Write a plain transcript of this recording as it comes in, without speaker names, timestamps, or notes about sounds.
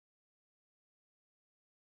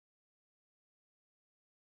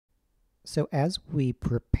So as we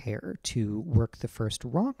prepare to work the first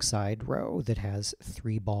wrong side row that has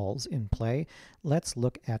 3 balls in play, let's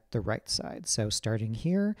look at the right side. So starting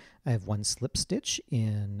here, I have one slip stitch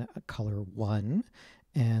in color 1,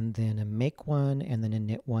 and then a make 1, and then a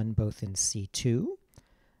knit 1, both in C2,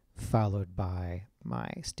 followed by my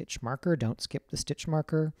stitch marker. Don't skip the stitch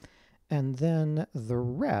marker. And then the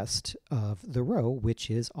rest of the row,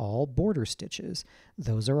 which is all border stitches.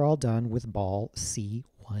 Those are all done with ball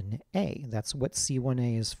C1A. That's what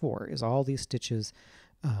C1A is for, is all these stitches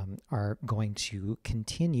are going to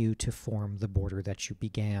continue to form the border that you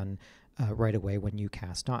began right away when you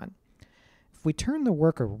cast on. If we turn the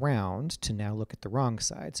work around to now look at the wrong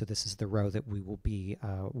side, so this is the row that we will be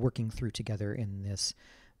working through together in this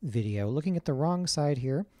video. Looking at the wrong side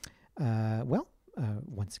here,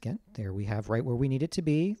 once again, there we have right where we need it to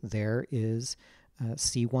be. There is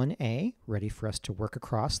C1A ready for us to work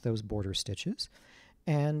across those border stitches.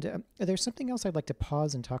 And there's something else I'd like to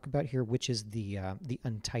pause and talk about here, which is the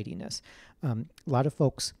untidiness. A lot of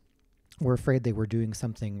folks were afraid they were doing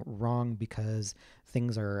something wrong because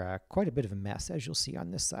things are quite a bit of a mess, as you'll see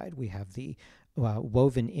on this side. We have the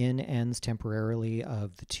woven in ends temporarily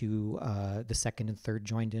of the second and third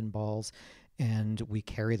joined in balls, and we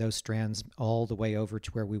carry those strands all the way over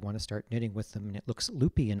to where we want to start knitting with them, and it looks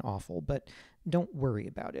loopy and awful, but don't worry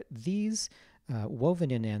about it. These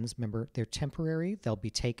woven in ends, remember, they're temporary. They'll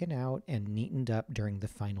be taken out and neatened up during the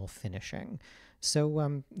final finishing.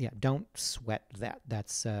 So yeah, don't sweat that.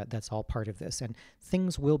 That's all part of this, and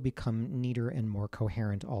things will become neater and more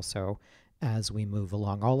coherent also as we move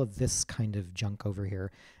along. All of this kind of junk over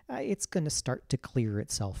here, it's going to start to clear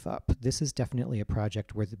itself up. This is definitely a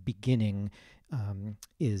project where the beginning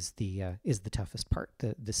is the toughest part.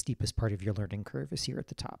 The steepest part of your learning curve is here at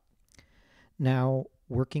the top. Now,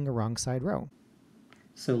 working a wrong side row.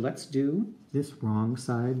 So let's do this wrong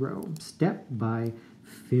side row, step by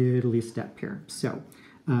fiddly step here. So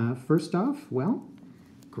first off, well,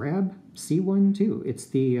 grab C1, 2. It's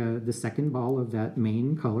the second ball of that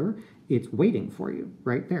main color. It's waiting for you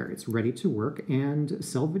right there. It's ready to work, and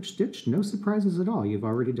selvage stitch, no surprises at all. You've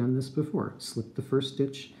already done this before. Slip the first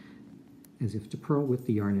stitch as if to purl with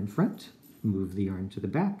the yarn in front, move the yarn to the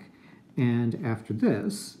back, and after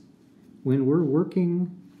this, when we're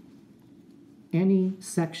working any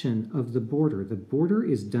section of the border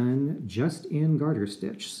is done just in garter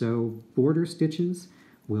stitch. So border stitches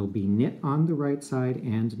will be knit on the right side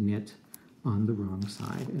and knit on the wrong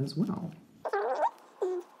side as well.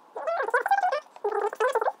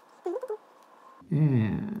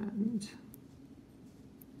 And,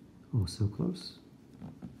 oh, so close.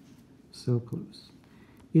 So close.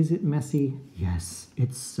 Is it messy? Yes,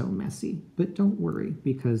 it's so messy. But don't worry,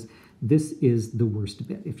 because this is the worst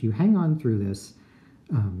bit. If you hang on through this,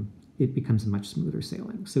 it becomes much smoother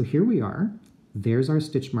sailing. So here we are. There's our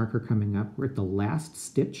stitch marker coming up. We're at the last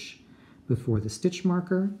stitch before the stitch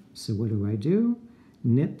marker. So what do?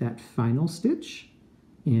 Knit that final stitch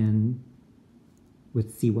in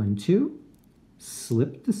with C1, 2,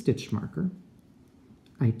 slip the stitch marker.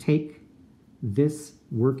 I take this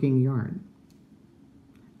working yarn.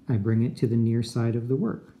 I bring it to the near side of the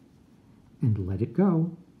work and let it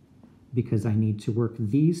go, because I need to work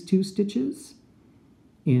these 2 stitches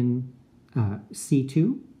in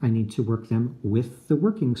C2. I need to work them with the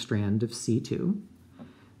working strand of C2.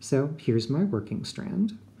 So here's my working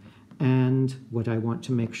strand. And what I want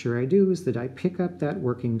to make sure I do is that I pick up that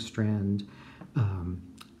working strand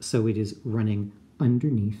so it is running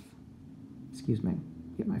underneath, excuse me,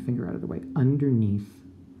 get my finger out of the way, underneath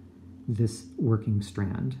this working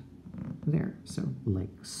strand there. So like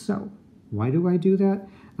so. Why do I do that?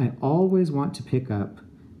 I always want to pick up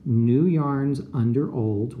new yarns under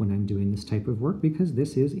old when I'm doing this type of work, because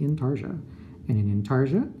this is intarsia. And in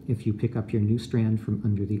intarsia, if you pick up your new strand from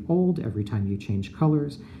under the old every time you change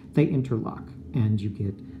colors, they interlock and you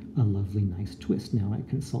get a lovely nice twist. Now I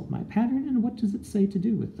consult my pattern, and what does it say to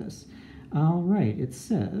do with this? All right, it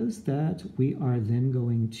says that we are then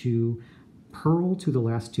going to purl to the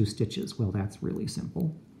last 2 stitches. Well, that's really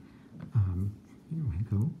simple. Here we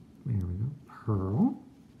go. There we go. Purl.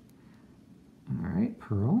 All right,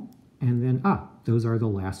 purl. And then, those are the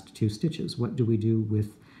last 2 stitches. What do we do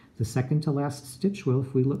with the second to last stitch? Well,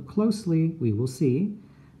 if we look closely, we will see,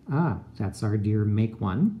 that's our dear make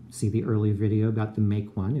 1. See the early video about the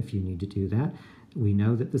make 1 if you need to do that. We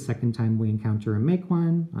know that the second time we encounter a make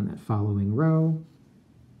 1 on that following row,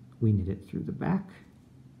 we knit it through the back.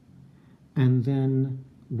 And then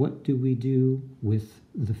what do we do with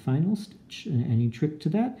the final stitch? Any trick to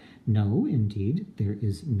that? No, indeed, there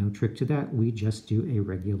is no trick to that. We just do a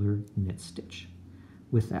regular knit stitch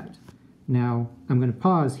with that. Now, I'm going to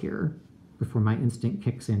pause here before my instinct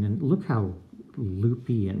kicks in. And look how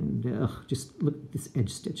loopy and just look, this edge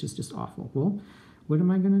stitch is just awful. Well, what am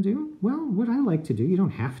I going to do? Well, what I like to do, you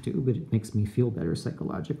don't have to, but it makes me feel better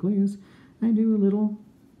psychologically, is I do a little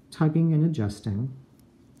tugging and adjusting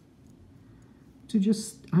to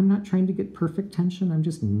just, I'm not trying to get perfect tension, I'm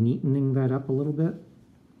just neatening that up a little bit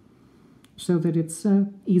so that it's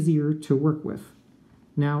easier to work with.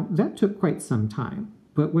 Now, that took quite some time,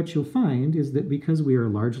 but what you'll find is that because we are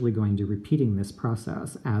largely going to repeating this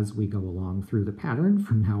process as we go along through the pattern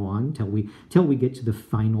from now on till we get to the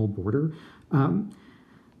final border,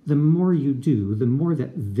 the more you do, the more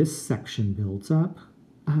that this section builds up,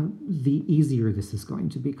 the easier this is going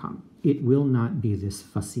to become. It will not be this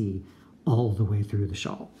fussy all the way through the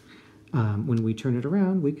shawl. When we turn it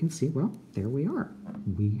around, we can see, well, there we are.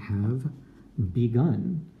 We have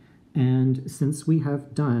begun. And since we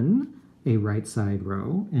have done a right side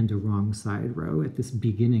row and a wrong side row at this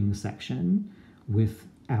beginning section with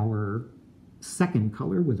our second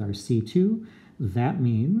color, with our C2, that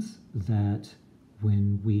means that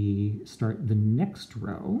when we start the next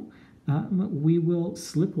row, we will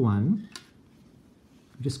slip one.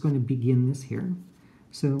 I'm just going to begin this here.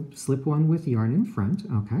 So slip one with yarn in front.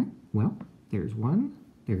 Okay, well, there's one.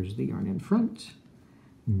 There's the yarn in front.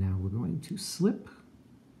 Now we're going to slip.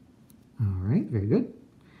 All right, very good.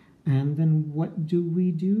 And then what do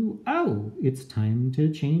we do? Oh, it's time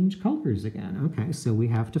to change colors again. Okay, so we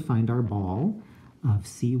have to find our ball of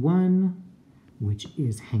C1, which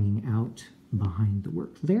is hanging out behind the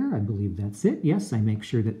work there. I believe that's it. Yes, I make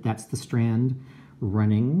sure that that's the strand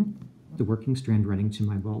running, the working strand running to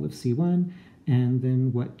my ball of C1. And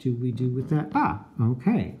then what do we do with that? Ah,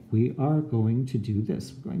 okay, we are going to do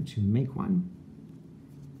this. We're going to make one.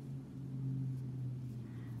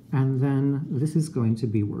 And then this is going to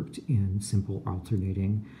be worked in simple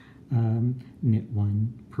alternating knit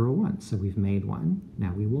one, purl one. So we've made one.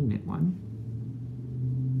 Now we will knit one.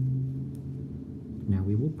 Now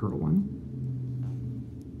we will purl one.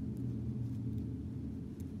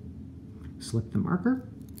 Slip the marker.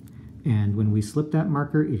 And when we slip that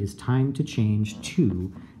marker, it is time to change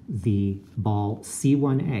to the ball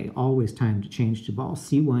C1A. Always time to change to ball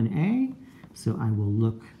C1A. So I will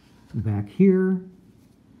look back here.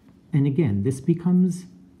 And again, this becomes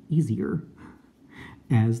easier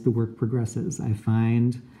as the work progresses. I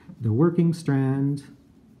find the working strand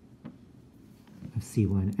of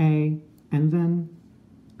C1A, and then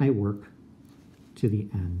I work to the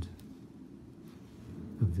end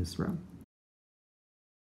of this row.